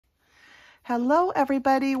Hello,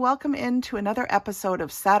 everybody. Welcome into another episode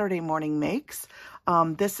of Saturday Morning Makes.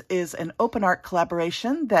 This is an open art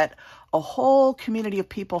collaboration that a whole community of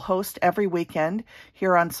people host every weekend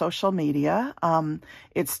here on social media.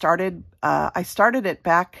 I started it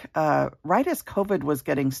back right as COVID was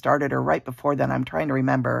getting started, or right before then. I'm trying to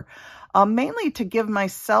remember. Mainly to give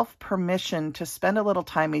myself permission to spend a little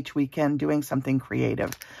time each weekend doing something creative.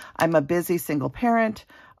 I'm a busy single parent,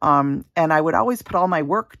 and I would always put all my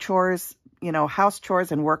work chores, house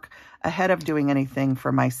chores and work ahead of doing anything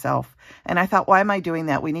for myself. And I thought, why am I doing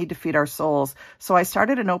that? We need to feed our souls. So I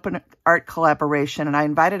started an open art collaboration, and I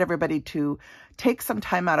invited everybody to take some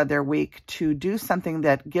time out of their week to do something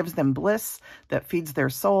that gives them bliss, that feeds their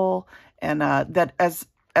soul, and that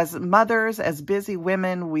as mothers, as busy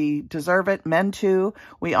women, we deserve it. Men too.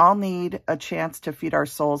 We all need a chance to feed our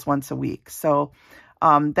souls once a week. So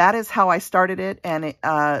that is how I started it, and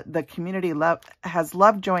the community has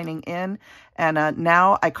loved joining in, and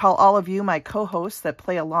now I call all of you my co-hosts that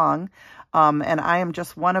play along, and I am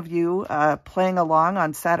just one of you playing along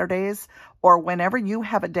on Saturdays, or whenever you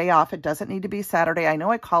have a day off. It doesn't need to be Saturday. I know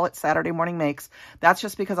I call it Saturday Morning Makes. That's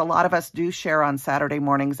just because a lot of us do share on Saturday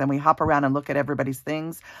mornings, and we hop around and look at everybody's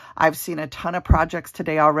things. I've seen a ton of projects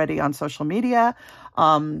today already on social media.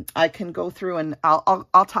 I can go through and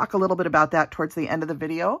I'll talk a little bit about that towards the end of the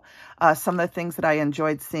video. Some of the things that I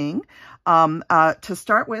enjoyed seeing. To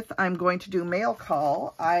start with, I'm going to do mail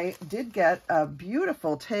call. I did get a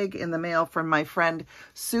beautiful tag in the mail from my friend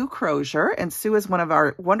Sue Crozier, and Sue is one of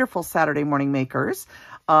our wonderful Saturday morning makers.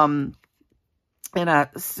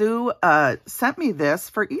 Sue sent me this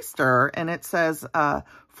for Easter, and it says,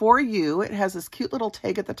 for you. It has this cute little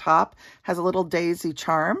tag at the top, has a little daisy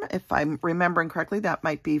charm. If I'm remembering correctly, that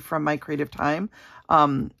might be from my creative time.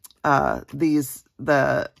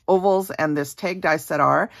 The ovals and this tag die set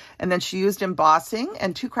are, and then she used embossing,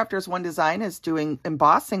 and Two Crafters One Design is doing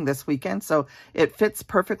embossing this weekend, so it fits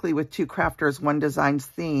perfectly with Two Crafters One Design's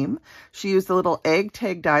theme. She used the little egg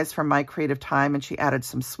tag dies from my creative time, and she added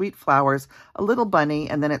some sweet flowers, a little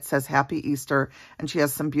bunny, and then it says Happy Easter, and she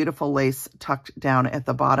has some beautiful lace tucked down at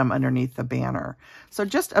the bottom underneath the banner. So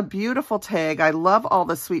just a beautiful tag. I love all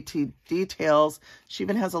the sweet tea details. She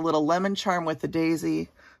even has a little lemon charm with the daisy.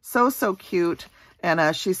 So cute.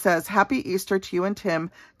 And she says, Happy Easter to you and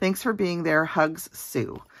Tim. Thanks for being there. Hugs,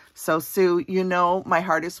 Sue. So, Sue, my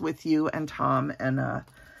heart is with you and Tom and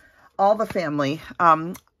all the family.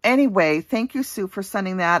 Anyway, thank you, Sue, for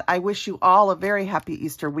sending that. I wish you all a very happy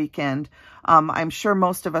Easter weekend. I'm sure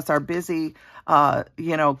most of us are busy,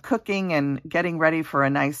 cooking and getting ready for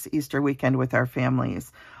a nice Easter weekend with our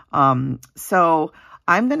families. So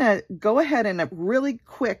I'm going to go ahead and really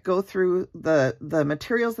quick go through the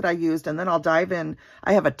materials that I used, and then I'll dive in.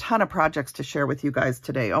 I have a ton of projects to share with you guys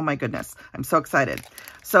today. Oh my goodness, I'm so excited.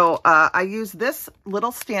 So I used this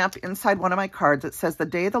little stamp inside one of my cards. It says, the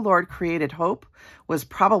day the Lord created hope was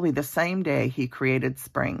probably the same day he created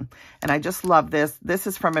spring. And I just love this. This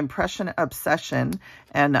is from Impression Obsession.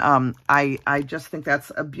 And I just think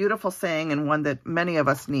that's a beautiful saying, and one that many of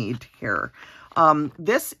us need to hear.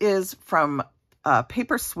 This is from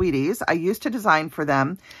Paper Sweeties. I used to design for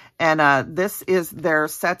them, and this is their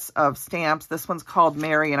sets of stamps. This one's called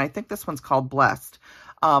Mary, and I think this one's called Blessed.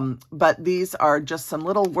 But these are just some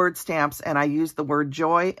little word stamps, and I use the word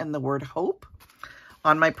joy and the word hope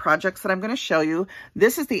on my projects that I'm going to show you.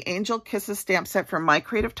 This is the Angel Kisses stamp set from my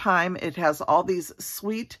creative time. It has all these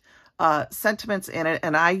sweet sentiments in it,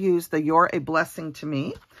 and I use the You're a Blessing to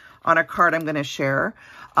Me on a card I'm going to share.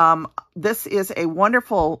 This is a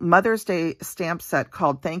wonderful Mother's Day stamp set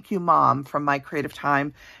called Thank You Mom from my creative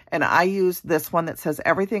time. And I use this one that says,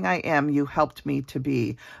 everything I am, you helped me to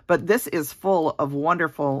be. But this is full of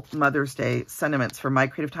wonderful Mother's Day sentiments from my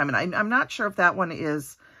creative time. And I'm not sure if that one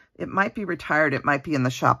is, it might be retired. It might be in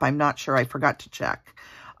the shop. I'm not sure. I forgot to check.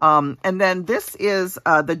 And then this is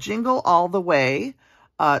the Jingle All the Way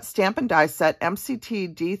Stamp and Die Set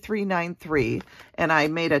MCT D393, and I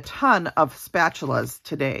made a ton of spatulas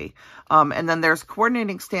today. And then there's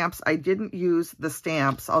coordinating stamps. I didn't use the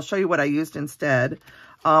stamps. I'll show you what I used instead.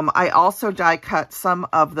 I also die cut some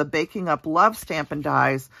of the Baking Up Love stamp and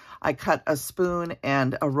dies. I cut a spoon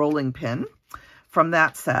and a rolling pin from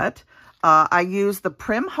that set. I used the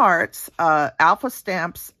Prim Hearts alpha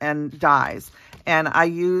stamps and dies. And I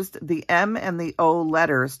used the M and the O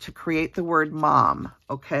letters to create the word mom,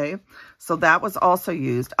 okay? So that was also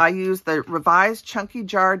used. I used the revised chunky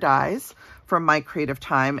jar dies from my creative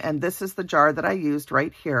time, and this is the jar that I used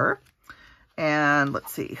right here. And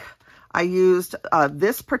let's see. I used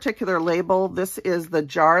this particular label. This is the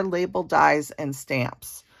jar label dies and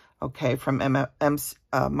stamps okay, from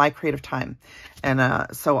My Creative Time. And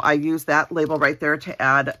so I use that label right there to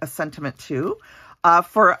add a sentiment to.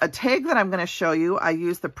 For a tag that I'm going to show you, I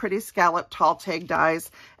use the Pretty Scallop Tall Tag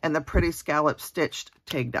Dies and the Pretty Scallop Stitched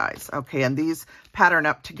Tag Dies. Okay, and these pattern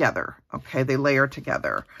up together. Okay, they layer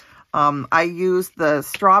together. I use the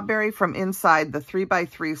Strawberry from inside the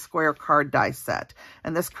 3x3 square card die set.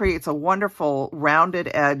 And this creates a wonderful rounded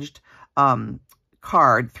edged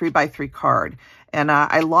card, 3x3 card. And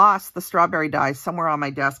I lost the strawberry die somewhere on my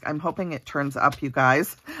desk. I'm hoping it turns up, you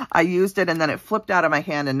guys. I used it and then it flipped out of my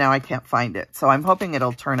hand and now I can't find it. So I'm hoping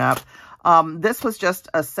it'll turn up. This was just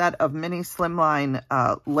a set of mini slimline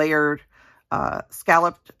layered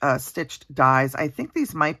scalloped stitched dies. I think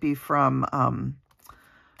these might be from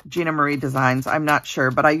Gina Marie Designs. I'm not sure,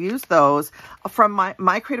 but I use those. From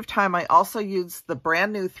my Creative Time, I also use the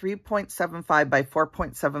brand new 3.75 by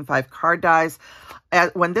 4.75 card dies.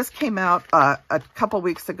 When this came out a couple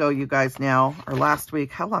weeks ago, you guys now, or last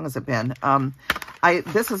week, how long has it been?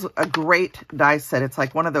 This is a great die set. It's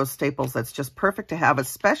like one of those staples that's just perfect to have,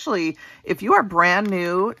 especially if you are brand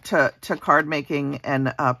new to card making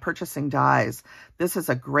and purchasing dies. This is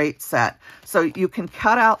a great set. So you can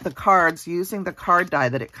cut out the cards using the card die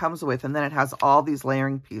that it comes with, and then it has all these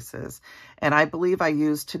layering pieces. And I believe I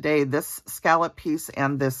used today this scallop piece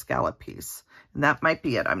and this scallop piece. And that might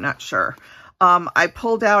be it. I'm not sure. I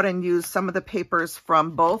pulled out and used some of the papers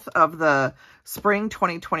from both of the spring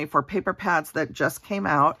 2024 paper pads that just came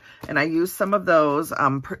out. And I used some of those.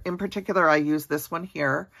 In particular, I used this one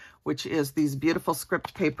here, which is these beautiful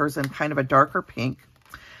script papers in kind of a darker pink.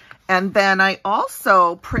 And then I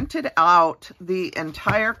also printed out the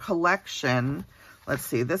entire collection. Let's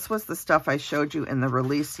see, this was the stuff I showed you in the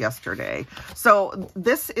release yesterday. So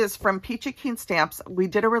this is from Peachy Keen Stamps. We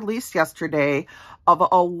did a release yesterday of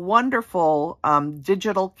a wonderful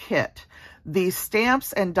digital kit. The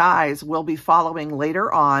stamps and dies will be following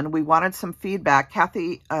later on. We wanted some feedback.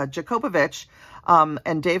 Kathy Jacopovich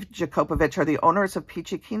and Dave Jacopovich are the owners of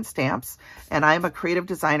Peachy Keen Stamps, and I'm a creative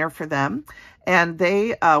designer for them. And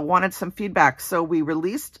they wanted some feedback, so we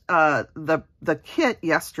released the kit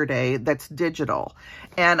yesterday that's digital.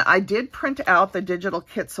 And I did print out the digital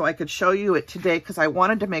kit so I could show you it today because I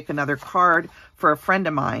wanted to make another card for a friend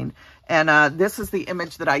of mine. And this is the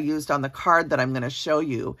image that I used on the card that I'm going to show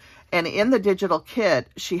you. And in the digital kit,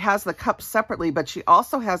 she has the cups separately, but she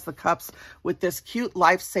also has the cups with this cute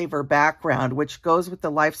Lifesaver background, which goes with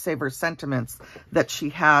the Lifesaver sentiments that she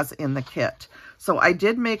has in the kit. So I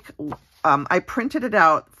did make... I printed it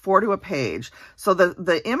out 4 to a page. So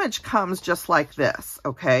the image comes just like this,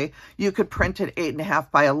 okay? You could print it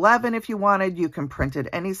 8.5 by 11 if you wanted. You can print it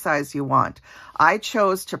any size you want. I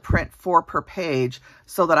chose to print 4 per page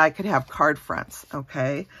so that I could have card fronts,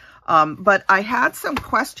 okay? But I had some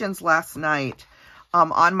questions last night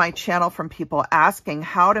on my channel from people asking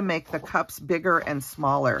how to make the cups bigger and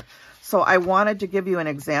smaller. So I wanted to give you an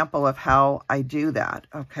example of how I do that,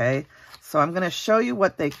 okay? So I'm going to show you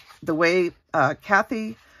what the way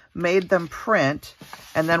Kathy made them print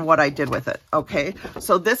and then what I did with it, okay?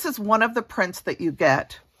 So this is one of the prints that you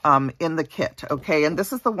get in the kit, okay? And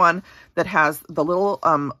this is the one that has the little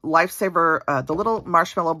Lifesaver, the little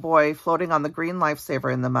marshmallow boy floating on the green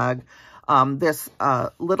Lifesaver in the mug, this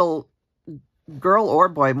little girl or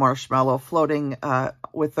boy marshmallow floating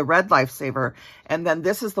with the red Lifesaver. And then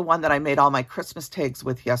this is the one that I made all my Christmas tags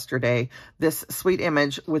with yesterday. This sweet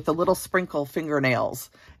image with the little sprinkle fingernails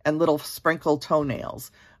and little sprinkle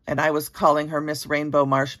toenails. And I was calling her Miss Rainbow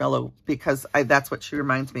Marshmallow because that's what she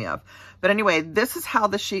reminds me of. But anyway, this is how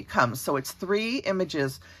the sheet comes. So it's 3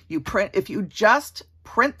 images. You print, if you just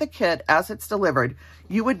print the kit as it's delivered,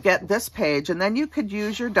 you would get this page. And then you could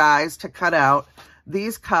use your dies to cut out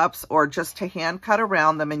these cups or just to hand cut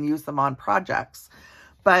around them and use them on projects.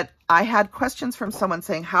 But I had questions from someone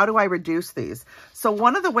saying, how do I reduce these? So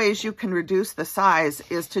one of the ways you can reduce the size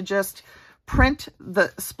is to just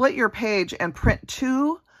split your page and print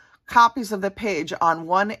 2 copies of the page on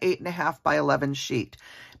one 8.5 by 11 sheet.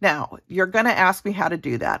 Now, you're going to ask me how to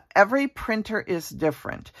do that. Every printer is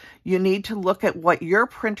different. You need to look at what your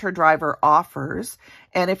printer driver offers.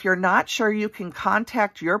 And if you're not sure, you can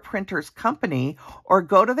contact your printer's company or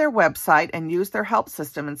go to their website and use their help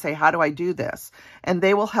system and say, how do I do this? And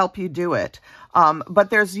they will help you do it. But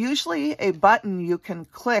there's usually a button you can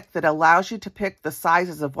click that allows you to pick the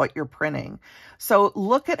sizes of what you're printing. So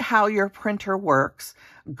look at how your printer works.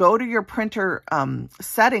 Go to your printer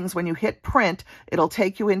settings. When you hit print, it'll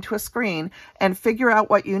take you into a screen and figure out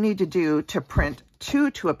what you need to do to print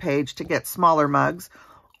 2 to a page to get smaller mugs.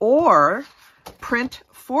 Or print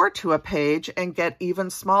 4 to a page and get even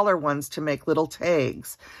smaller ones to make little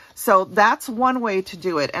tags. So that's one way to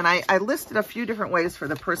do it. And I listed a few different ways for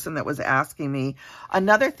the person that was asking me.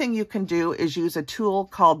 Another thing you can do is use a tool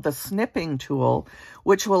called the snipping tool,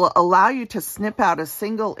 which will allow you to snip out a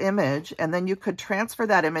single image, and then you could transfer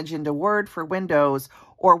that image into Word for Windows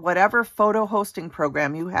or whatever photo hosting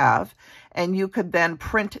program you have, and you could then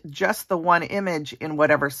print just the one image in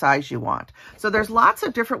whatever size you want. So there's lots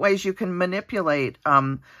of different ways you can manipulate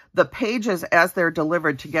the pages as they're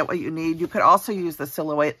delivered to get what you need. You could also use the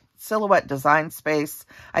silhouette design space.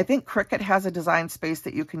 I think Cricut has a design space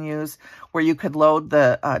that you can use where you could load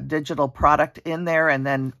the digital product in there and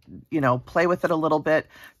then, you know, play with it a little bit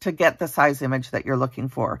to get the size image that you're looking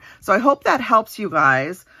for. So I hope that helps you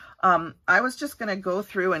guys. I was just going to go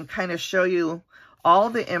through and kind of show you all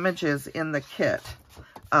the images in the kit.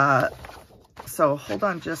 So hold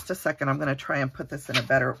on just a second. I'm going to try and put this in a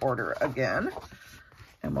better order again.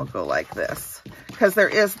 And we'll go like this. Because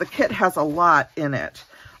the kit has a lot in it.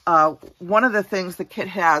 One of the things the kit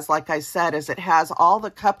has, like I said, is it has all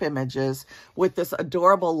the cup images with this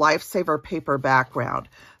adorable Lifesaver paper background.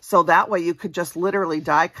 So that way you could just literally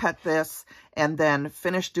die cut this and then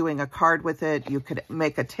finish doing a card with it. You could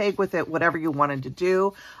make a tag with it, whatever you wanted to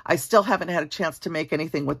do. I still haven't had a chance to make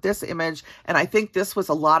anything with this image, and I think this was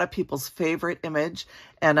a lot of people's favorite image.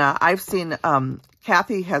 And I've seen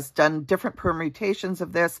Kathy has done different permutations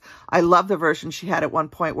of this. I love the version she had at one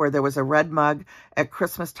point where there was a red mug at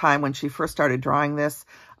Christmas time when she first started drawing this.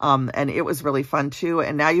 And it was really fun too.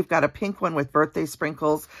 And now you've got a pink one with birthday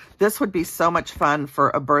sprinkles. This would be so much fun for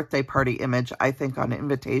a birthday party image, I think, on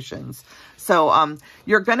invitations. So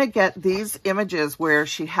you're going to get these images where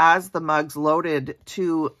she has the mugs loaded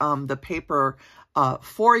to the paper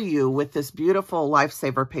for you with this beautiful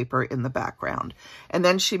Lifesaver paper in the background. And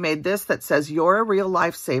then she made this that says, "You're a real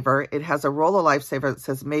lifesaver." It has a roll of Lifesaver that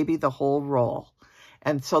says, "Maybe the whole roll."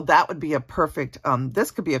 And so that would be a perfect, this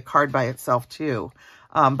could be a card by itself too.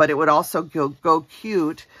 But it would also go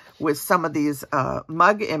cute with some of these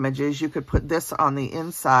mug images. You could put this on the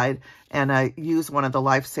inside and use one of the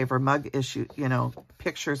Lifesaver mug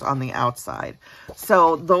pictures on the outside.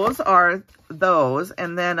 So those are those.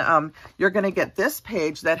 And then you're going to get this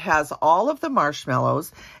page that has all of the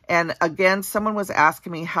marshmallows. And again, someone was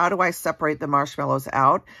asking me, how do I separate the marshmallows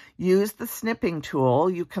out? Use the snipping tool.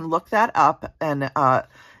 You can look that up and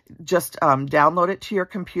just download it to your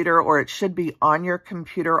computer, or it should be on your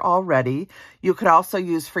computer already. You could also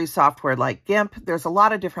use free software like GIMP. There's a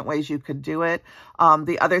lot of different ways you could do it.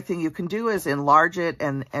 The other thing you can do is enlarge it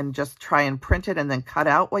and just try and print it and then cut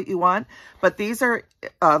out what you want. But these are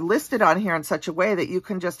listed on here in such a way that you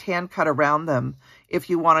can just hand cut around them if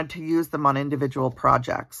you wanted to use them on individual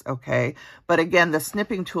projects, okay? But again, the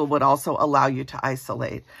snipping tool would also allow you to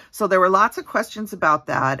isolate. So there were lots of questions about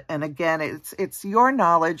that. And again, it's your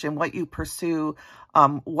knowledge and what you pursue,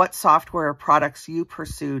 what software or products you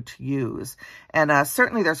pursue to use. And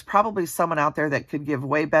certainly there's probably someone out there that could give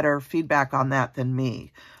way better feedback on that than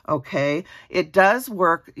me. Okay, it does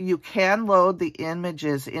work. You can load the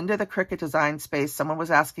images into the Cricut design space. Someone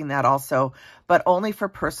was asking that also, but only for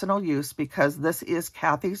personal use because this is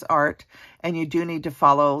Kathy's art and you do need to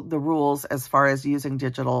follow the rules as far as using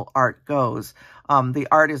digital art goes. The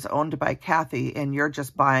art is owned by Kathy and you're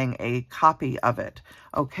just buying a copy of it.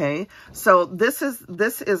 Okay, so this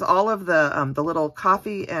is all of the little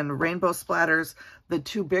coffee and rainbow splatters, the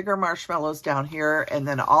two bigger marshmallows down here, and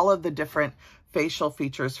then all of the different facial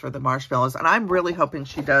features for the marshmallows. And I'm really hoping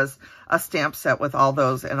she does a stamp set with all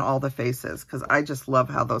those and all the faces because I just love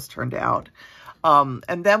how those turned out.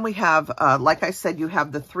 And then we have, like I said, you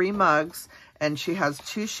have the 3 mugs and she has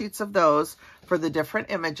 2 sheets of those for the different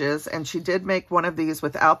images. And she did make one of these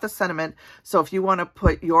without the sentiment. So if you want to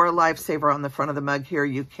put your Lifesaver on the front of the mug here,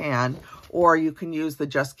 you can, or you can use the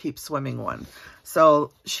Just Keep Swimming one.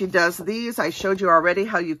 So she does these. I showed you already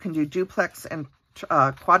how you can do duplex and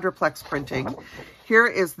quadruplex printing. Here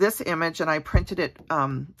is this image and I printed it.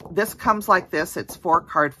 This comes like this. It's 4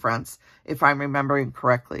 card fronts, if I'm remembering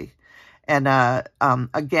correctly. And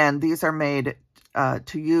again, these are made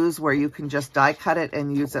to use where you can just die cut it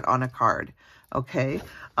and use it on a card. Okay.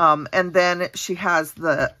 And then she has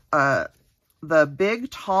the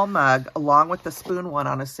big tall mug along with the spoon one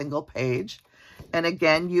on a single page. And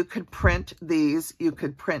again, you could print these. You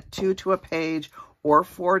could print 2 to a page or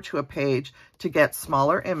 4 to a page to get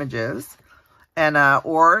smaller images, and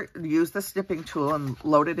or use the snipping tool and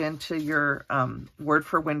load it into your Word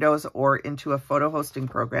for Windows or into a photo hosting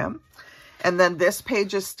program. And then this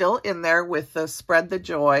page is still in there with the spread the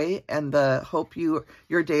joy and the hope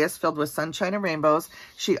your day is filled with sunshine and rainbows.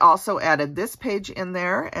 She also added this page in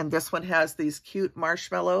there, and this one has these cute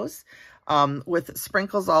marshmallows with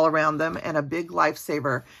sprinkles all around them and a big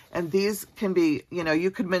lifesaver. And these can be, you know, you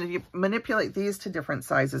could manipulate these to different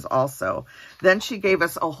sizes also. Then she gave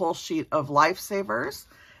us a whole sheet of lifesavers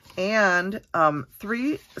and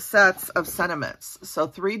 3 sets of sentiments. So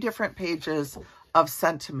 3 different pages of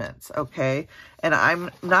sentiments, okay? And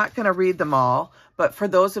I'm not going to read them all, but for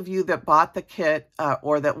those of you that bought the kit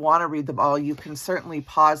or that want to read them all, you can certainly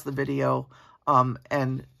pause the video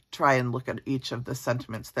and try and look at each of the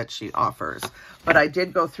sentiments that she offers. But I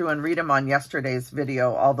did go through and read them on yesterday's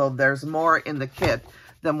video, although there's more in the kit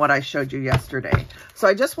than what I showed you yesterday. So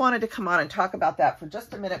I just wanted to come on and talk about that for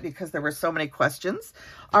just a minute because there were so many questions.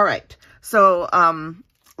 All right, so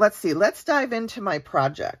let's see. Let's dive into my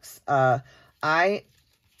projects. I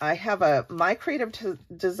have a My Creative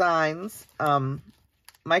Designs,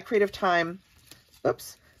 My Creative Time,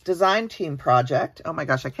 Design Team project. Oh my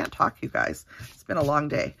gosh, I can't talk, you guys. It's been a long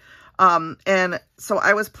day. And so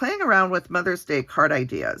I was playing around with Mother's Day card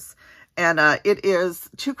ideas. And it is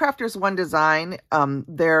 2 Crafters, 1 Design.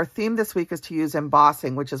 Their theme this week is to use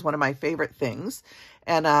embossing, which is one of my favorite things.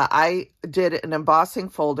 And I did an embossing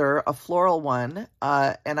folder, a floral one,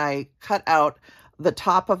 and I cut out the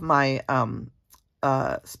top of my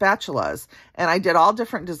spatulas, and I did all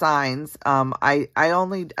different designs. I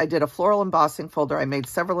did a floral embossing folder. I made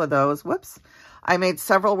several of those. I made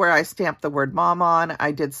several where I stamped the word mom on.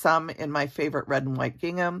 I did some in my favorite red and white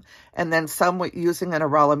gingham, and then some using an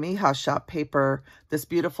Irala Mija Shop paper. This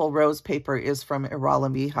beautiful rose paper is from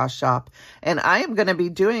Irala Mija Shop. And I am going to be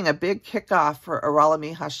doing a big kickoff for Irala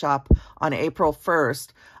Mija Shop on April 1st.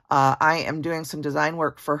 I am doing some design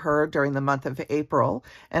work for her during the month of April,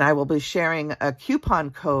 and I will be sharing a coupon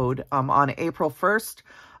code on April 1st.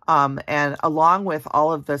 And along with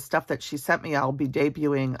all of the stuff that she sent me, I'll be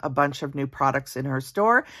debuting a bunch of new products in her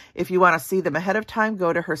store. If you want to see them ahead of time,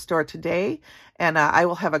 go to her store today, and I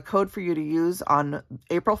will have a code for you to use on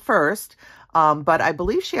April 1st. But I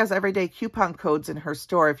believe she has everyday coupon codes in her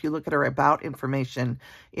store if you look at her about information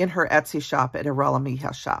in her Etsy shop at Irala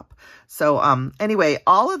Mija Shop. So anyway,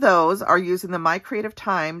 all of those are using the My Creative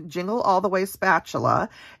Time Jingle All the Way spatula.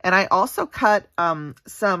 And I also cut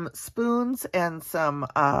some spoons and some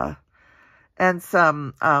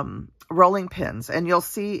rolling pins. And you'll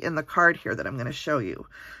see in the card here that I'm going to show you.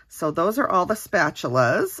 So those are all the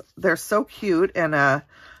spatulas. They're so cute, and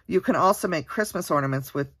you can also make Christmas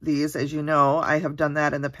ornaments with these. As you know, I have done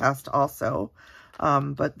that in the past also.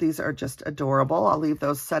 But these are just adorable. I'll leave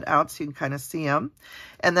those set out so you can kind of see them.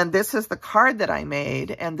 And then this is the card that I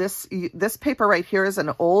made. And this paper right here is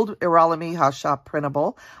an old Irala Mija Shop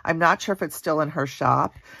printable. I'm not sure if it's still in her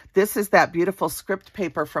shop. This is that beautiful script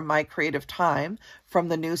paper from My Creative Time from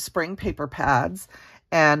the new spring paper pads.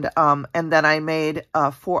 And then I made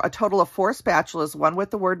a total of 4 spatulas, one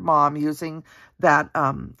with the word mom, using that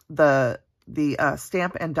the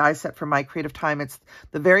stamp and die set from My Creative Time. It's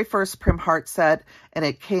the very first Prim Heart set, and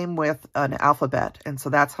it came with an alphabet, and so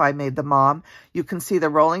that's how I made the mom. You can see the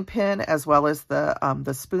rolling pin as well as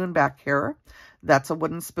the spoon back here. That's a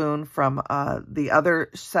wooden spoon from the other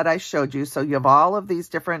set I showed you. So you have all of these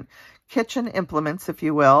different kitchen implements, if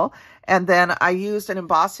you will. And then I used an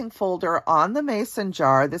embossing folder on the mason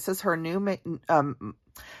jar. This is her new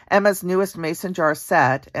Emma's newest mason jar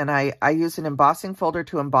set, and I used an embossing folder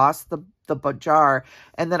to emboss the jar,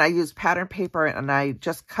 and then I used pattern paper, and I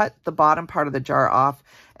just cut the bottom part of the jar off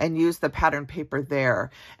and used the pattern paper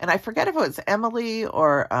there. And I forget if it was Emily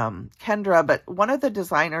or Kendra, but one of the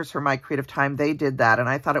designers for My Creative Time, they did that, and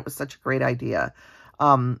I thought it was such a great idea.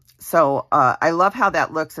 So I love how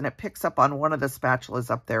that looks, and it picks up on one of the spatulas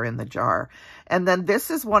up there in the jar. And then this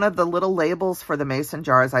is one of the little labels for the mason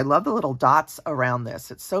jars. I love the little dots around this.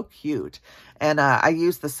 It's so cute. And I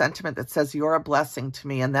use the sentiment that says, "You're a blessing to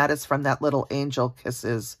me," and that is from that little Angel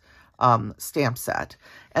Kisses stamp set.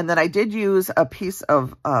 And then I did use a piece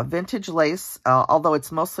of vintage lace, although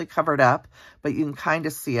it's mostly covered up, but you can kind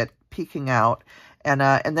of see it peeking out. And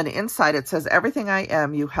then inside it says, "Everything I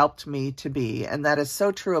am, you helped me to be." And that is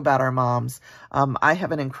so true about our moms. I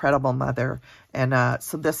have an incredible mother. And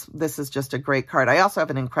so this is just a great card. I also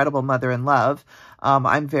have an incredible mother in love.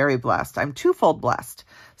 I'm very blessed. I'm twofold blessed.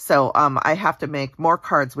 So I have to make more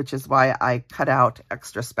cards, which is why I cut out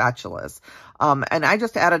extra spatulas. And I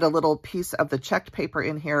just added a little piece of the checked paper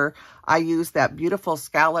in here. I used that beautiful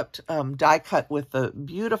scalloped die cut with the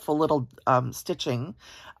beautiful little stitching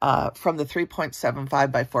from the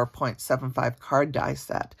 3.75 by 4.75 card die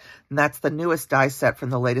set. And that's the newest die set from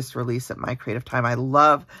the latest release at My Creative Time. I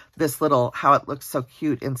love this little, how it looks so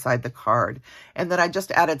cute inside the card. And then I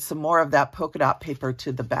just added some more of that polka dot paper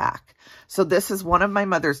to the back. So this is one of my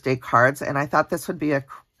Mother's Day cards, and I thought this would be a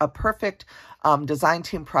perfect design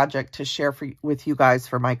team project to share with you guys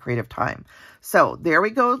for My Creative Time. So there we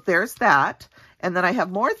go. There's that. And then I have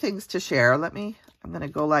more things to share. I'm going to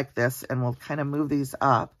go like this and we'll kind of move these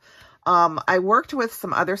up. I worked with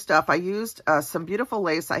some other stuff. I used some beautiful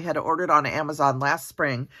lace I had ordered on Amazon last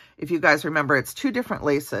spring. If you guys remember, it's 2 different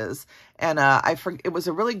laces, and it was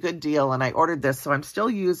a really good deal, and I ordered this, so I'm still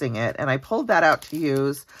using it, and I pulled that out to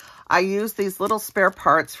use. I use these little spare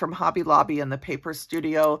parts from Hobby Lobby and the Paper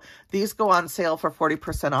Studio. These go on sale for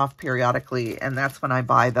 40% off periodically, and that's when I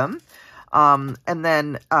buy them. And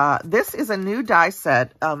then this is a new die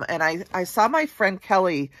set, and I saw my friend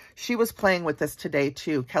Kelly, she was playing with this today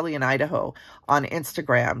too, Kelly in Idaho, on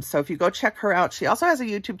Instagram. So if you go check her out, she also has a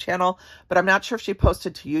YouTube channel, but I'm not sure if she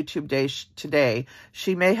posted to YouTube today.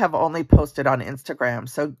 She may have only posted on Instagram.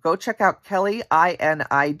 So go check out Kelly,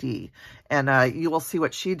 INID, and you will see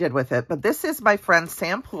what she did with it. But this is my friend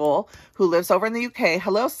Sam Poole, who lives over in the UK.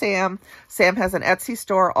 Hello, Sam. Sam has an Etsy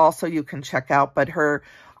store also you can check out, but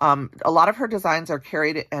a lot of her designs are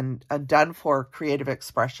carried and done for Creative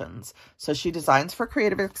Expressions. So she designs for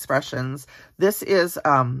Creative Expressions. This is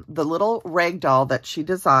the little rag doll that she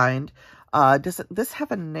designed. Does this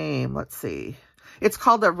have a name? Let's see. It's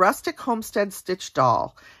called a Rustic Homestead Stitch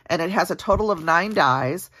Doll, and it has a total of 9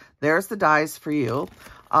 dies. There's the dies for you.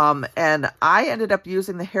 And I ended up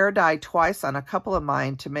using the hair dye twice on a couple of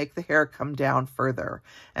mine to make the hair come down further.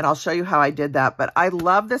 And I'll show you how I did that. But I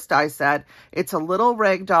love this die set. It's a little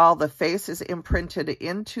rag doll. The face is imprinted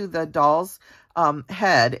into the doll's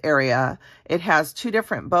head area. It has 2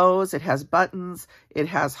 different bows. It has buttons. It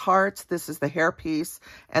has hearts. This is the hair piece.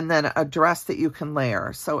 And then a dress that you can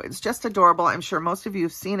layer. So it's just adorable. I'm sure most of you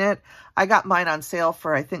have seen it. I got mine on sale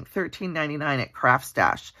for, I think, $13.99 at Craft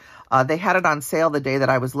Stash. They had it on sale the day that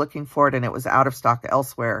I was looking for it, and it was out of stock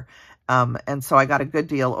elsewhere. And so I got a good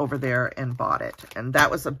deal over there and bought it. And that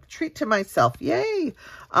was a treat to myself. Yay!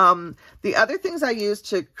 The other things I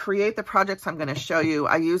used to create the projects I'm going to show you,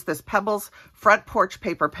 I used this Pebbles Front Porch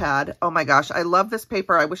paper pad. Oh my gosh, I love this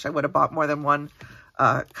paper. I wish I would have bought more than one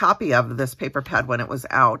copy of this paper pad when it was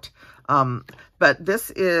out. But this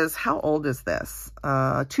is, how old is this?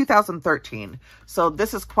 2013. So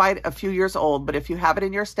this is quite a few years old, but if you have it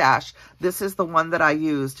in your stash, this is the one that I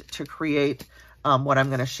used to create what I'm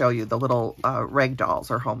going to show you, the little rag dolls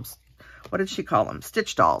or homes. What did she call them?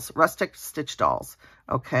 Stitch dolls, rustic stitch dolls.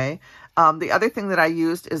 Okay. The other thing that I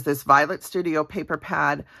used is this Violet Studio paper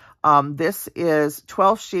pad. This is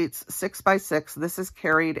 12 sheets, 6 by 6. This is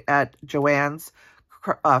carried at Joann's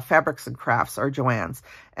Fabrics and Crafts, or Joann's.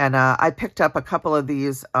 And I picked up a couple of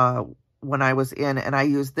these when I was in, and I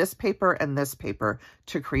used this paper and this paper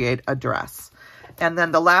to create a dress. And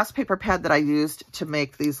then the last paper pad that I used to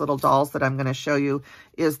make these little dolls that I'm going to show you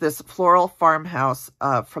is this Floral Farmhouse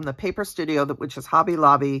from the Paper Studio, which is Hobby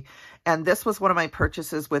Lobby. And this was one of my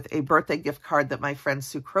purchases with a birthday gift card that my friend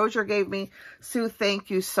Sue Crozier gave me. Sue, thank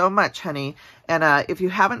you so much, honey. And if you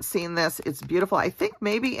haven't seen this, it's beautiful. I think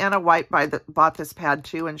maybe Anna White bought this pad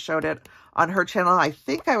too and showed it on her channel. I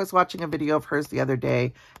think I was watching a video of hers the other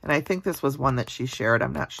day, and I think this was one that she shared.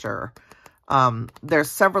 I'm not sure. There's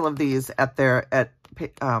several of these at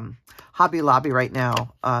Hobby Lobby right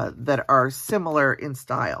now that are similar in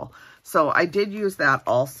style. So I did use that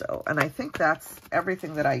also, and I think that's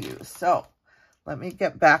everything that I use. So let me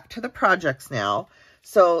get back to the projects now.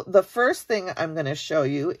 So the first thing I'm going to show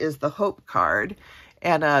you is the Hope card,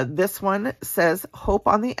 and this one says Hope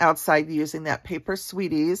on the outside using that Paper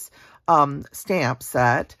Sweeties stamp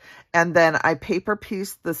set. And then I paper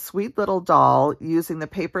pieced the sweet little doll using the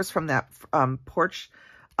papers from that porch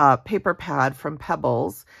paper pad from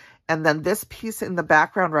Pebbles. And then this piece in the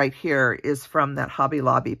background right here is from that Hobby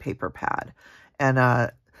Lobby paper pad.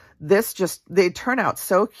 And they turn out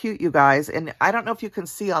so cute, you guys. And I don't know if you can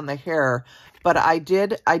see on the hair, but I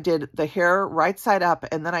did the hair right side up,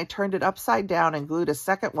 and then I turned it upside down and glued a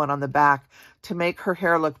second one on the back to make her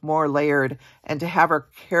hair look more layered and to have her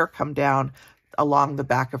hair come down along the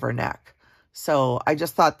back of her neck. So I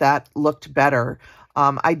just thought that looked better.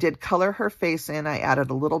 I did color her face in. I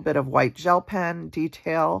added a little bit of white gel pen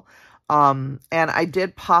detail. And I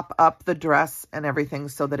did pop up the dress and everything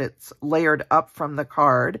so that it's layered up from the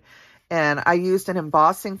card. And I used an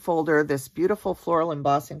embossing folder, this beautiful floral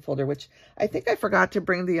embossing folder, which I think I forgot to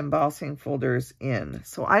bring the embossing folders in.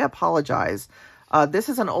 So I apologize. This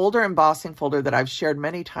is an older embossing folder that I've shared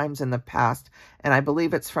many times in the past. And I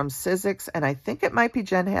believe it's from Sizzix. And I think it might be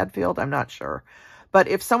Jen Hadfield. I'm not sure. But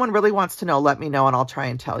if someone really wants to know, let me know and I'll try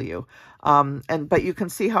and tell you. But you can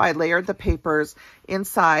see how I layered the papers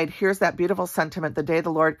inside. Here's that beautiful sentiment. The day the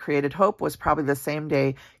Lord created hope was probably the same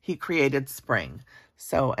day he created spring.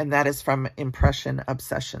 So, and that is from Impression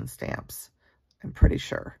Obsession Stamps, I'm pretty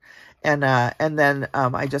sure. And then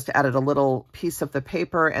I just added a little piece of the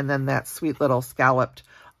paper and then that sweet little scalloped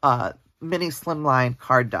mini slimline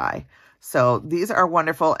card die. So these are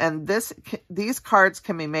wonderful. And these cards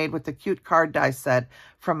can be made with the cute card die set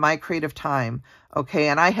from My Creative Time. Okay,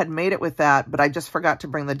 and I had made it with that, but I just forgot to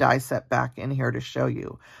bring the die set back in here to show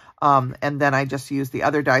you. And then I just used the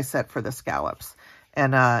other die set for the scallops.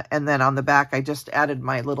 And then on the back, I just added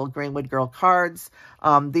my little Greenwood Girl cards.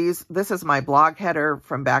 This is my blog header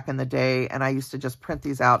from back in the day, and I used to just print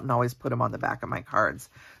these out and always put them on the back of my cards.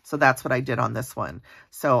 So that's what I did on this one.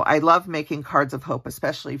 So I love making cards of hope,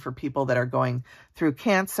 especially for people that are going through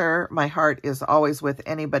cancer. My heart is always with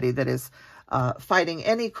anybody that is fighting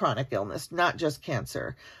any chronic illness, not just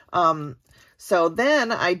cancer. So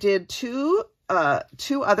then I did two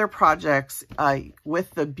other projects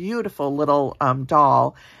with the beautiful little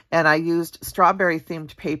doll, and I used strawberry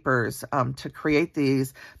themed papers to create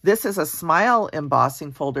these. This is a smile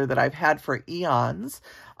embossing folder that I've had for eons,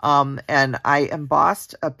 and I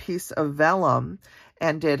embossed a piece of vellum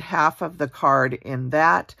and did half of the card in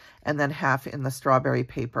that and then half in the strawberry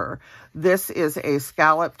paper. This is a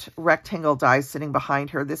scalloped rectangle die sitting behind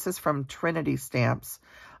her. This is from Trinity Stamps,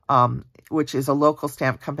 which is a local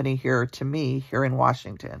stamp company here to me here in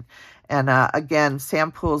Washington. And again,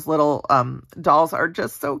 Sam Poole's little dolls are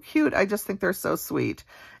just so cute. I just think they're so sweet.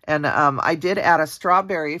 And I did add a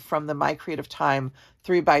strawberry from the My Creative Time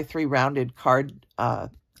 3x3 rounded card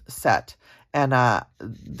set. And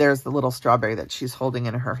there's the little strawberry that she's holding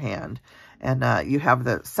in her hand. And you have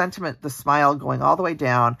the sentiment, the smile going all the way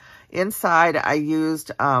down. Inside, I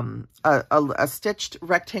used a stitched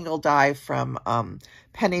rectangle die from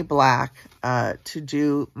Penny Black to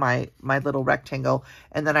do my little rectangle.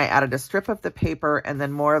 And then I added a strip of the paper and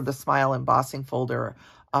then more of the smile embossing folder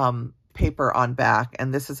paper on back.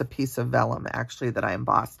 And this is a piece of vellum, actually, that I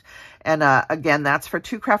embossed. And again, that's for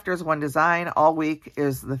Two Crafters, One Design. All week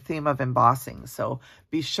is the theme of embossing. So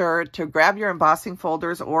be sure to grab your embossing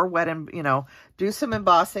folders or do some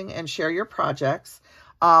embossing and share your projects.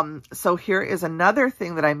 So here is another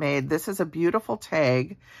thing that I made. This is a beautiful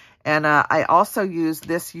tag. And I also used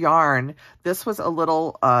this yarn. This was a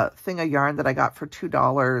little thing of yarn that I got for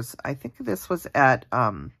 $2. I think this was at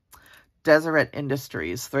Deseret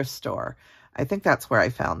Industries thrift store. I think that's where I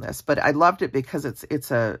found this, but I loved it because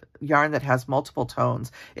it's a yarn that has multiple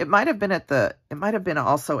tones. It might have been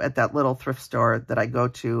also at that little thrift store that I go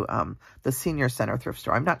to, the Senior Center thrift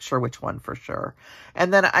store. I'm not sure which one for sure.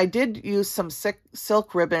 And then I did use some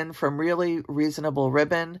silk ribbon from Really Reasonable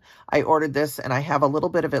Ribbon. I ordered this and I have a little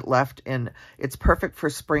bit of it left it's perfect for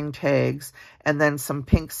spring tags. And then some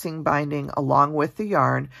pink seam binding along with the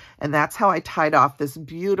yarn. And that's how I tied off this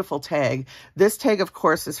beautiful tag. This tag, of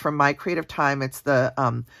course, is from My Creative Time. It's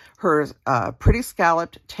the her pretty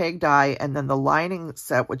scalloped tag die and then the lining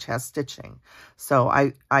set, which has stitching. So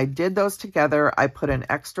I did those together. I put an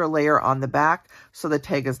extra layer on the back so the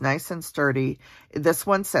tag is nice and sturdy. This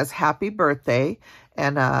one says Happy Birthday.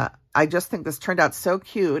 And I just think this turned out so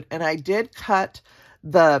cute. And I did cut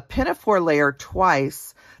the pinafore layer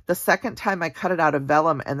twice. The second time I cut it out of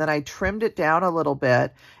vellum and then I trimmed it down a little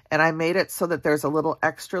bit and I made it so that there's a little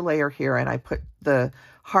extra layer here, and I put the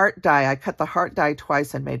heart die, I cut the heart die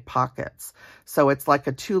twice and made pockets. So it's like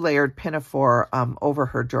a 2-layered pinafore over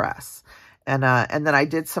her dress. And then I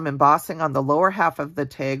did some embossing on the lower half of the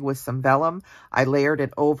tag with some vellum. I layered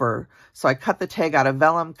it over. So I cut the tag out of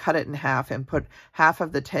vellum, cut it in half, and put half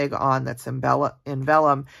of the tag on that's in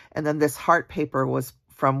vellum. And then this heart paper was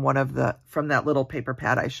from that little paper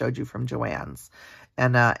pad I showed you from Joann's.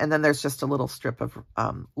 And then there's just a little strip of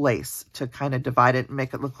lace to kind of divide it and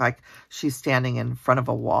make it look like she's standing in front of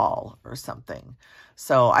a wall or something.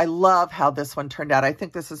 So I love how this one turned out. I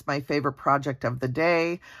think this is my favorite project of the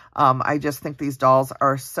day. I just think these dolls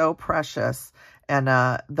are so precious. And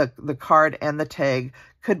the card and the tag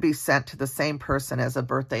could be sent to the same person as a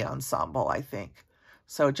birthday ensemble, I think.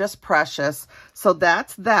 So just precious. So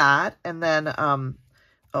that's that. And then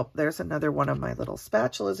oh, there's another one of my little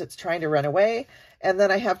spatulas. It's trying to run away. And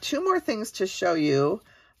then I have two more things to show you.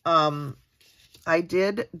 I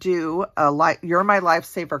did do a You're My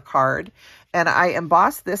Lifesaver card, and I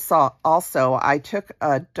embossed this also. I took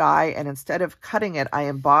a die, and instead of cutting it, I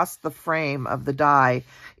embossed the frame of the die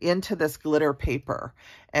into this glitter paper.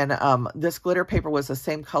 And this glitter paper was the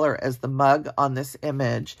same color as the mug on this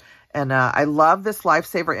image. And I love this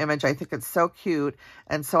Lifesaver image. I think it's so cute.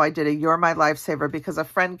 And so I did a You're My Lifesaver because a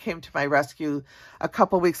friend came to my rescue a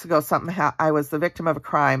couple weeks ago. I was the victim of a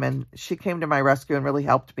crime, and she came to my rescue and really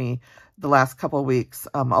helped me the last couple of weeks,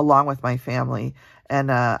 along with my family. And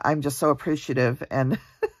I'm just so appreciative. And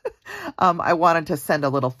I wanted to send a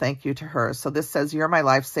little thank you to her. So this says, You're My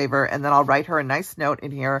Lifesaver. And then I'll write her a nice note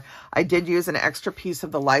in here. I did use an extra piece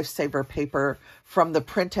of the Lifesaver paper from the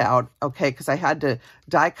printout, okay, because I had to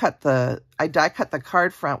die cut the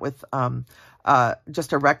card front with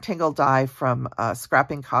just a rectangle die from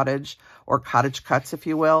Scrapping Cottage, or Cottage Cuts, if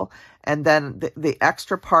you will. And then the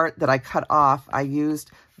extra part that I cut off, I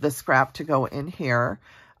used the scrap to go in here.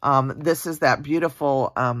 This is that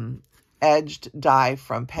beautiful edged die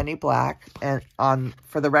from Penny Black and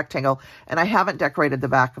for the rectangle. And I haven't decorated the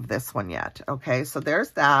back of this one yet. Okay, so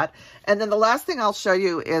there's that. And then the last thing I'll show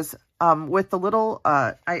you is with the little,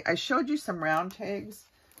 I showed you some round tags.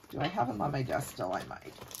 Do I have them on my desk still? I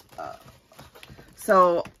might.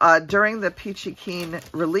 So during the Peachy Keen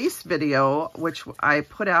release video, which I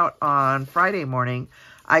put out on Friday morning,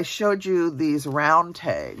 I showed you these round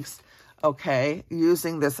tags, okay,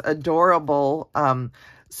 using this adorable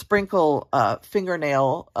sprinkle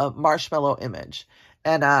fingernail marshmallow image.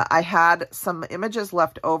 And I had some images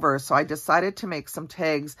left over, so I decided to make some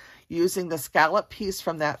tags using the scallop piece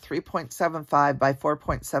from that 3.75 by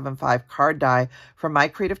 4.75 card die from My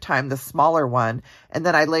Creative Time, the smaller one. And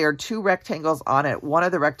then I layered 2 rectangles on it, one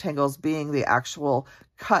of the rectangles being the actual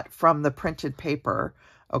cut from the printed paper.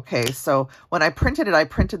 Okay, so when I printed it, I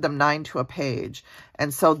printed them 9 to a page.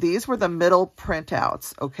 And so these were the middle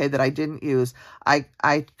printouts, okay, that I didn't use. I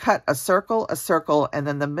cut a circle, and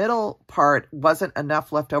then the middle part wasn't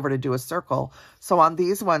enough left over to do a circle. So on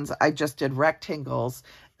these ones, I just did rectangles,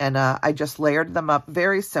 and I just layered them up,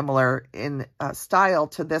 very similar in style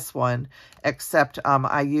to this one, except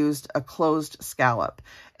I used a closed scallop.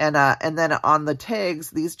 And then on the tags,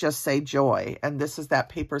 these just say Joy, and this is that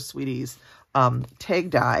Paper Sweeties tag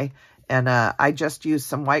die, and I just used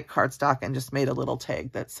some white cardstock and just made a little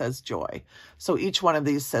tag that says Joy. So each one of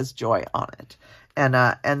these says Joy on it. And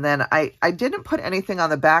then I didn't put anything on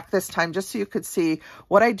the back this time, just so you could see.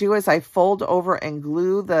 What I do is I fold over and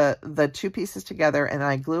glue the 2 pieces together, and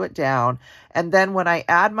I glue it down. And then when I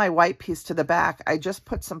add my white piece to the back, I just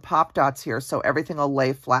put some pop dots here so everything will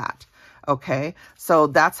lay flat. Okay, so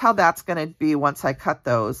that's how that's going to be once I cut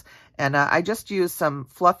those. And I just used some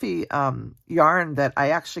fluffy yarn that I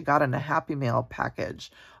actually got in a Happy Mail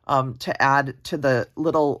package to add to the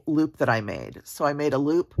little loop that I made. So I made a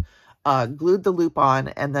loop, glued the loop on,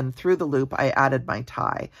 and then through the loop I added my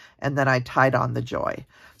tie, and then I tied on the Joy.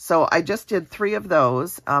 So I just did 3 of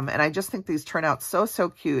those, and I just think these turn out so, so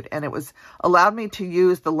cute. And it allowed me to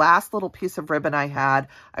use the last little piece of ribbon I had.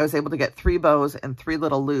 I was able to get 3 bows and 3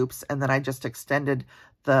 little loops, and then I just extended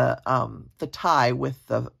the tie with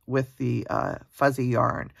the fuzzy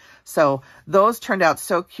yarn. So those turned out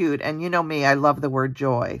so cute, and you know me, I love the word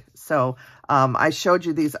joy. So I showed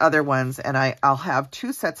you these other ones, and I'll have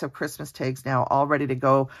 2 sets of Christmas tags now all ready to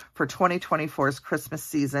go for 2024's Christmas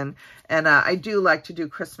season. And I do like to do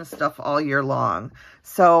Christmas stuff all year long.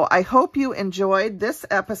 So I hope you enjoyed this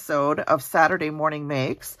episode of Saturday Morning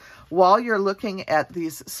Makes. While you're looking at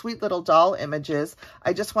these sweet little doll images,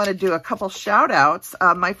 I just want to do a couple shout outs.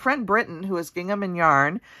 My friend Britton, who is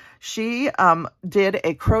Gingham&Yarn, she did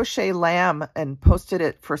a crochet lamb and posted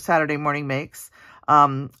it for Saturday Morning Makes.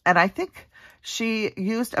 And I think she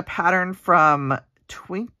used a pattern from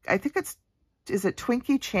is it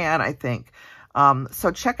Twinkie Chan, I think.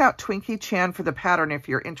 So check out Twinkie Chan for the pattern if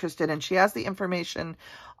you're interested. And she has the information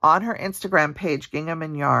on her Instagram page,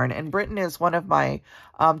 Gingham&Yarn. And Britton is one of my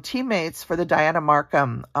teammates for the Diana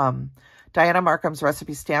Markham's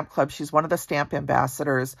Recipe Stamp Club. She's one of the stamp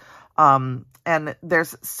ambassadors. And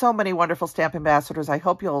there's so many wonderful stamp ambassadors. I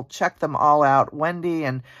hope you'll check them all out. Wendy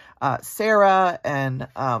and Sarah and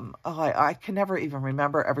I can never even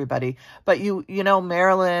remember everybody. But you know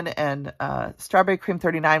Marilyn and Strawberry Cream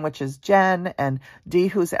 39, which is Jen, and Dee,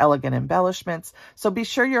 who's Elegant Embellishments. So be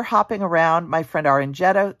sure you're hopping around. My friend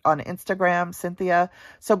Aranjetta on Instagram, Cynthia.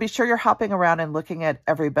 So be sure you're hopping around and looking at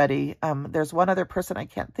everybody. There's one other person I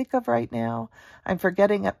can't think of right now. I'm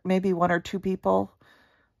forgetting maybe 1 or 2 people.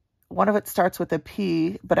 One of it starts with a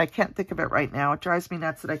P, but I can't think of it right now. It drives me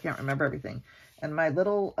nuts that I can't remember everything. And my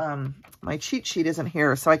little, my cheat sheet isn't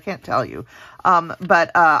here, so I can't tell you.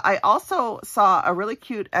 But I also saw a really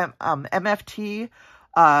cute MFT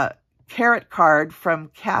carrot card from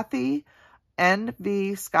Kathy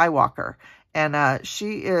NV Skywalker. And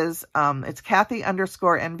she is, it's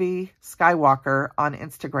Kathy_NV Skywalker on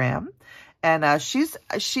Instagram. And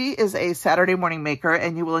she is a Saturday morning maker,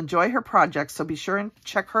 and you will enjoy her projects, so be sure and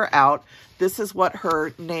check her out. This is what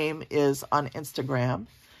her name is on Instagram.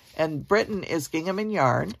 And Britain is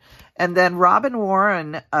Gingham&Yarn. And then Robin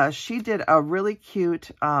Warren, she did a really cute,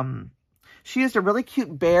 she used a really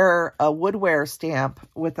cute bear, a woodware stamp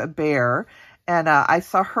with a bear. And I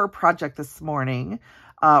saw her project this morning,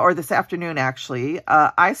 or this afternoon, actually.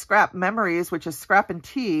 I Scrap Memories, which is Scrap and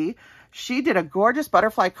Tea. She did a gorgeous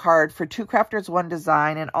butterfly card for 2 Crafters 1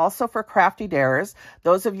 Design and also for Crafty Dares.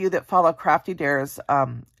 Those of you that follow Crafty Dares,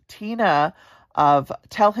 Tina of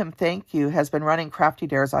Tell Him Thank You has been running Crafty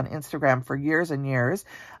Dares on Instagram for years and years.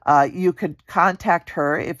 You could contact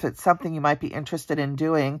her if it's something you might be interested in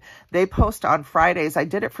doing. They post on Fridays. I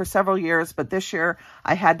did it for several years, but this year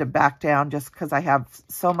I had to back down just because I have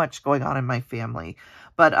so much going on in my family.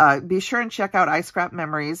 But be sure and check out I Scrap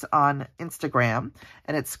Memories on Instagram.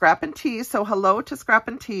 And it's Scrap and Tea. So hello to Scrap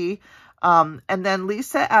and Tea. And then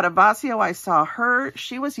Lisa Adavasio, I saw her.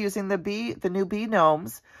 She was using the new bee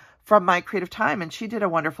gnomes from My Creative Time. And she did a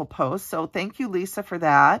wonderful post. So thank you, Lisa, for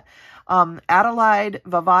that. Adelaide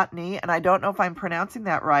Vavatni, and I don't know if I'm pronouncing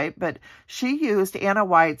that right, but she used Anna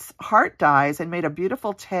White's heart dies and made a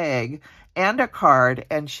beautiful tag and a card,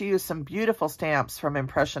 and she used some beautiful stamps from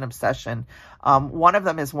Impression Obsession. One of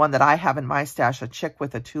them is one that I have in my stash, a chick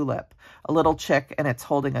with a tulip, a little chick, and it's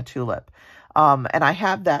holding a tulip. And I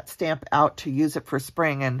have that stamp out to use it for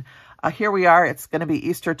spring, and here we are. It's going to be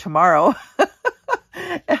Easter tomorrow.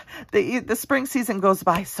 The spring season goes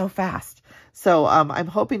by so fast. So I'm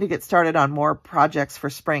hoping to get started on more projects for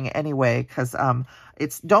spring anyway, because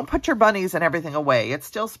don't put your bunnies and everything away. It's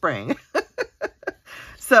still spring.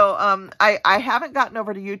 So I haven't gotten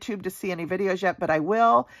over to YouTube to see any videos yet, but I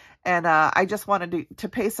will. And I just wanted to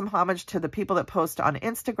pay some homage to the people that post on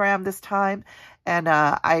Instagram this time. And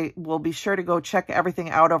I will be sure to go check everything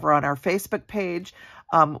out over on our Facebook page,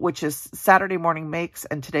 which is Saturday Morning Makes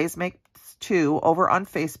and Today's Makes too, over on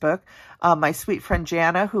Facebook. My sweet friend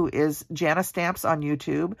Jana, who is Jana Stamps on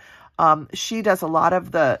YouTube, she does a lot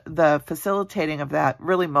of the facilitating of that,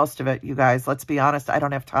 really most of it, you guys. Let's be honest, I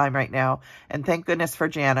don't have time right now. And thank goodness for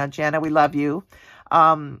Jana. Jana, we love you.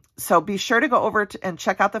 So be sure to go over and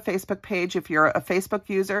check out the Facebook page. If you're a Facebook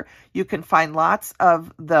user, you can find lots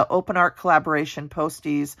of the Open Art Collaboration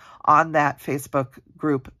posties on that Facebook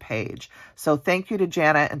group page. So thank you to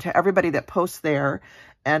Jana and to everybody that posts there.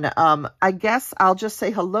 And I guess I'll just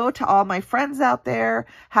say hello to all my friends out there.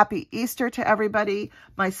 Happy Easter to everybody.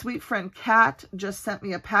 My sweet friend Kat just sent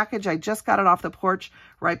me a package. I just got it off the porch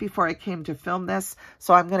right before I came to film this.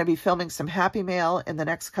 So I'm going to be filming some Happy Mail in the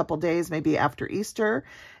next couple days, maybe after Easter.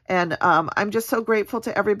 And I'm just so grateful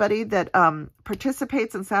to everybody that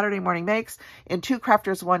participates in Saturday Morning Makes, in 2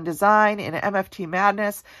 Crafters 1 Design, in MFT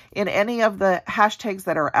Madness, in any of the hashtags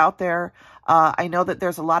that are out there. I know that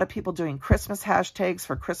there's a lot of people doing Christmas hashtags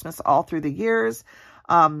for Christmas all through the years.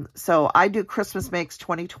 So I do Christmas Makes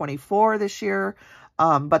 2024 this year.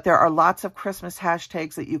 But there are lots of Christmas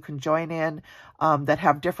hashtags that you can join in that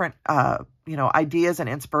have different, ideas and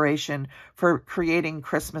inspiration for creating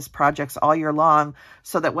Christmas projects all year long,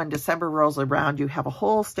 so that when December rolls around, you have a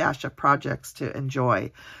whole stash of projects to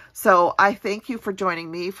enjoy. So I thank you for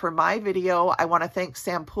joining me for my video. I want to thank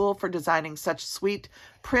Sam Poole for designing such sweet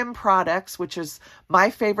prim products, which is my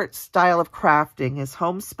favorite style of crafting, is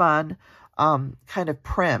homespun, kind of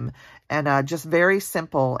prim, and just very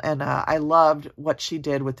simple. And I loved what she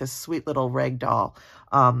did with this sweet little rag doll.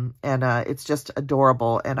 And it's just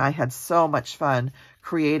adorable. And I had so much fun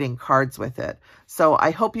creating cards with it. So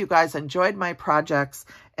I hope you guys enjoyed my projects.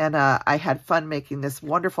 And I had fun making this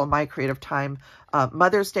wonderful My Creative Time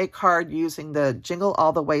Mother's Day card using the Jingle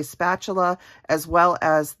All the Way spatula, as well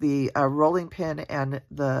as the rolling pin and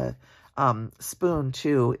the spoon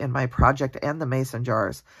too in my project, and the mason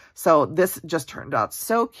jars. So this just turned out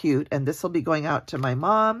so cute, and this will be going out to my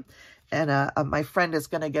mom, and my friend is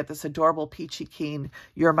going to get this adorable Peachy Keen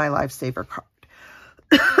You're My Lifesaver card.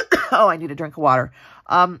 Oh, I need a drink of water.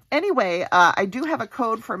 Anyway, I do have a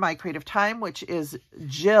code for My Creative Time, which is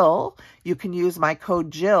Jill. You can use my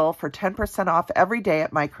code Jill for 10% off every day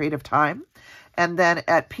at My Creative Time. And then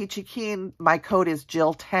at Peachy Keen, my code is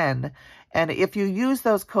Jill10. And if you use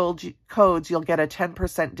those codes, you'll get a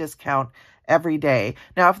 10% discount every day.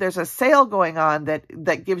 Now, if there's a sale going on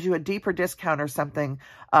that gives you a deeper discount or something,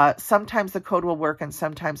 sometimes the code will work and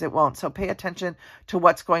sometimes it won't. So pay attention to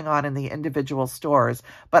what's going on in the individual stores.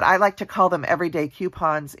 But I like to call them everyday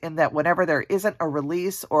coupons in that whenever there isn't a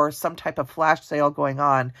release or some type of flash sale going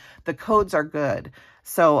on, the codes are good.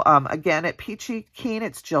 So again, at Peachy Keen,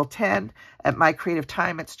 it's Jill 10. At My Creative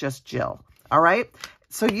Time, it's just Jill. All right.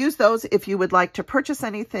 So use those if you would like to purchase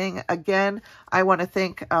anything. Again, I want to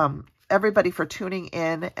thank everybody for tuning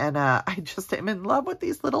in, and I just am in love with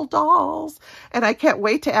these little dolls, and I can't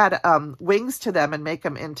wait to add wings to them and make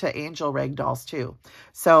them into angel rag dolls too.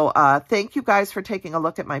 So thank you guys for taking a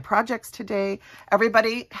look at my projects today.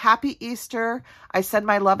 Everybody, happy Easter. I send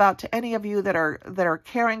my love out to any of you that are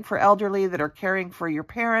caring for elderly, that are caring for your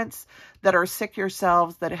parents, that are sick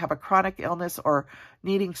yourselves, that have a chronic illness or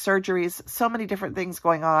needing surgeries, so many different things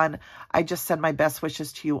going on. I just send my best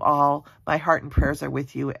wishes to you all. My heart and prayers are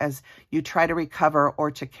with you as you try to recover or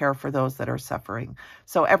to care for those that are suffering.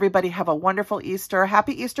 So everybody have a wonderful Easter.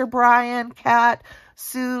 Happy Easter, Brian, Kat,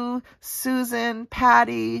 Sue, Susan,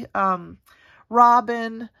 Patty,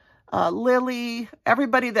 Robin, Lily,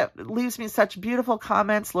 everybody that leaves me such beautiful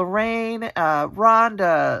comments, Lorraine,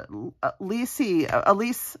 Rhonda,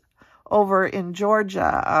 Elise over in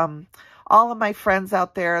Georgia, all of my friends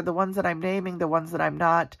out there, the ones that I'm naming, the ones that I'm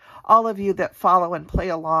not, all of you that follow and play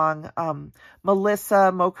along,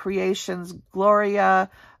 Melissa, Mo Creations, Gloria,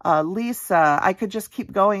 Lisa, I could just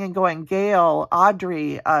keep going and going, Gail,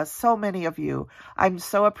 Audrey, so many of you. I'm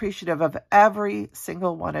so appreciative of every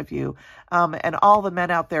single one of you, and all the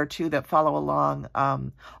men out there too that follow along,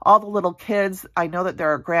 all the little kids. I know that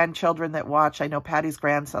there are grandchildren that watch. I know Patty's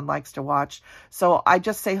grandson likes to watch. So I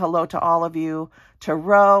just say hello to all of you, to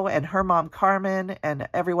Ro and her mom Carmen and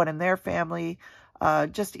everyone in their family.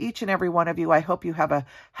 Just each and every one of you, I hope you have a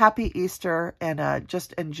happy Easter and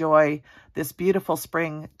just enjoy this beautiful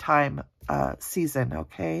springtime season,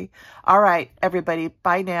 okay? All right, everybody,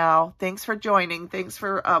 bye now. Thanks for joining. Thanks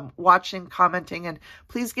for watching, commenting, and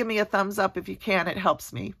please give me a thumbs up if you can. It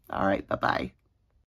helps me. All right, bye-bye.